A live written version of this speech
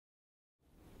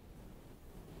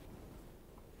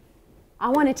I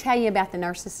want to tell you about the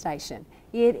nurses station.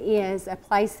 It is a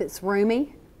place that's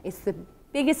roomy. It's the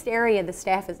biggest area the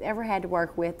staff has ever had to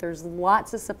work with. There's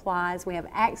lots of supplies. We have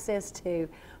access to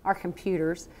our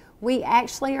computers. We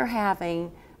actually are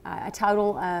having a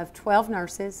total of 12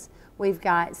 nurses. We've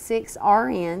got 6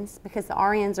 RNs because the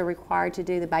RNs are required to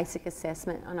do the basic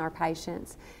assessment on our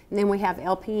patients. And then we have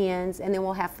LPNs, and then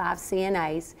we'll have 5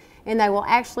 CNAs, and they will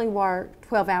actually work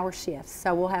 12-hour shifts.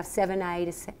 So we'll have 7A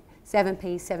to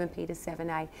 7P, 7P to 7A.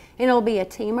 And it'll be a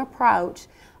team approach.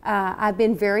 I've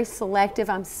been very selective.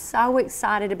 I'm so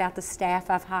excited about the staff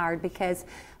I've hired because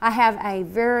I have a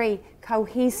very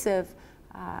cohesive,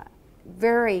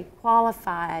 very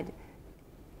qualified,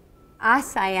 I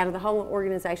say out of the whole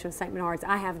organization of St. Bernard's,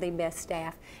 I have the best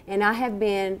staff. And I have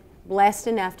been blessed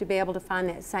enough to be able to find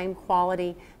that same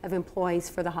quality of employees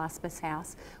for the hospice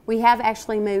house. We have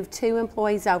actually moved 2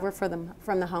 employees over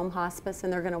from the home hospice,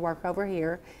 and they're going to work over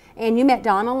here. And you met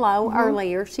Donna Lowe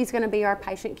earlier. She's going to be our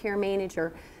patient care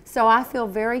manager. So I feel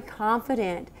very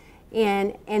confident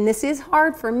in, and this is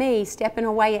hard for me, stepping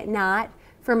away at night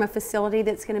from a facility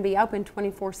that's going to be open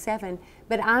 24/7,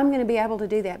 but I'm going to be able to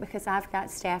do that because I've got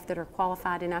staff that are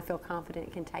qualified and I feel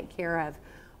confident can take care of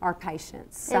our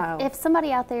patients. So if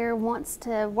somebody out there wants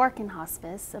to work in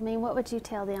hospice, I mean, what would you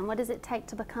tell them? What does it take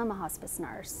to become a hospice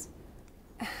nurse?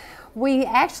 We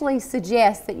actually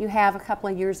suggest that you have a couple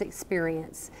of years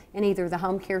experience in either the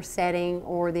home care setting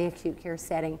or the acute care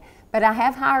setting. But I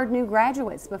have hired new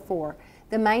graduates before.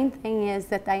 The main thing is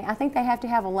that I think they have to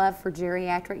have a love for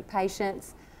geriatric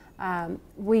patients.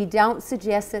 We don't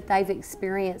suggest that they've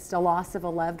experienced a loss of a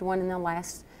loved one in the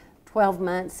last 12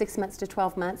 months, 6 months to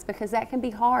 12 months, because that can be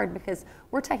hard because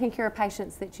we're taking care of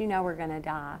patients that you know are going to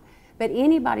die. But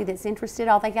anybody that's interested,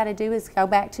 all they got to do is go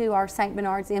back to our St.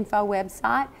 Bernard's info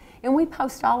website, and we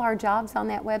post all our jobs on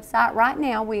that website. Right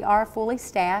now we are fully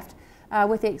staffed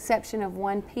with the exception of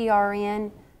 1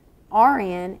 PRN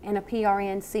RN and a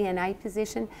PRN CNA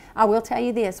position. I will tell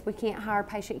you this, we can't hire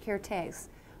patient care techs.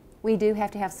 We do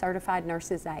have to have certified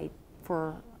nurses aid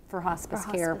for hospice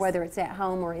care, whether it's at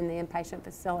home or in the inpatient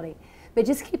facility. But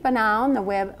just keep an eye on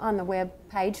the web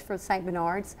page for St.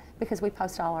 Bernard's because we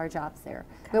post all our jobs there.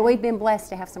 Okay. But we've been blessed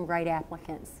to have some great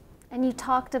applicants. And you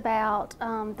talked about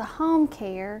the home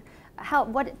care.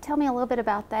 Tell me a little bit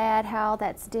about that, how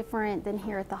that's different than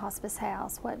here at the hospice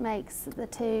house. What makes the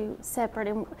two separate,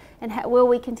 and will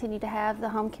we continue to have the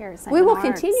home care at St. Bernard's? We will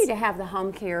continue to have the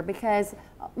home care because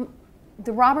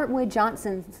the Robert Wood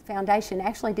Johnson Foundation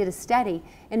actually did a study,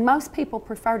 and most people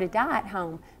prefer to die at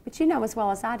home. But you know as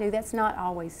well as I do, that's not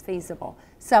always feasible.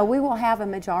 So we will have a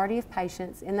majority of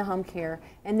patients in the home care,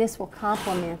 and this will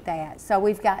complement that. So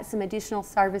we've got some additional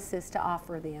services to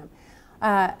offer them.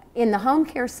 In the home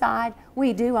care side,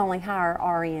 we do only hire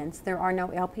RNs. There are no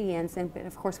LPNs, but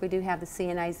of course we do have the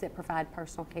CNAs that provide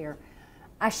personal care.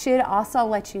 I should also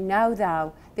let you know,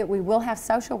 though, that we will have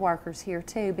social workers here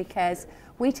too, because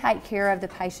we take care of the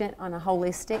patient on a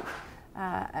holistic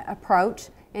approach,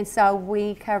 and so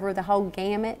we cover the whole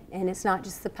gamut, and it's not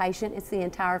just the patient, it's the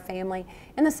entire family,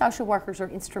 and the social workers are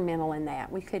instrumental in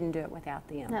that. We couldn't do it without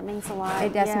them. That means a lot.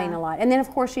 It does mean a lot. And then of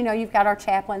course, you know, you've got our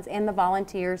chaplains and the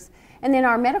volunteers, and then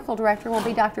our medical director will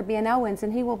be Dr. Ben Owens,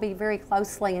 and he will be very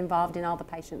closely involved in all the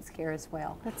patient's care as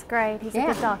well. That's great. He's a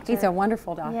good doctor. He's a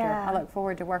wonderful doctor. Yeah. I look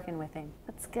forward to working with him.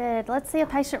 That's good. Let's see a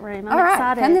patient room. I'm excited. All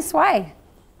right, come this way.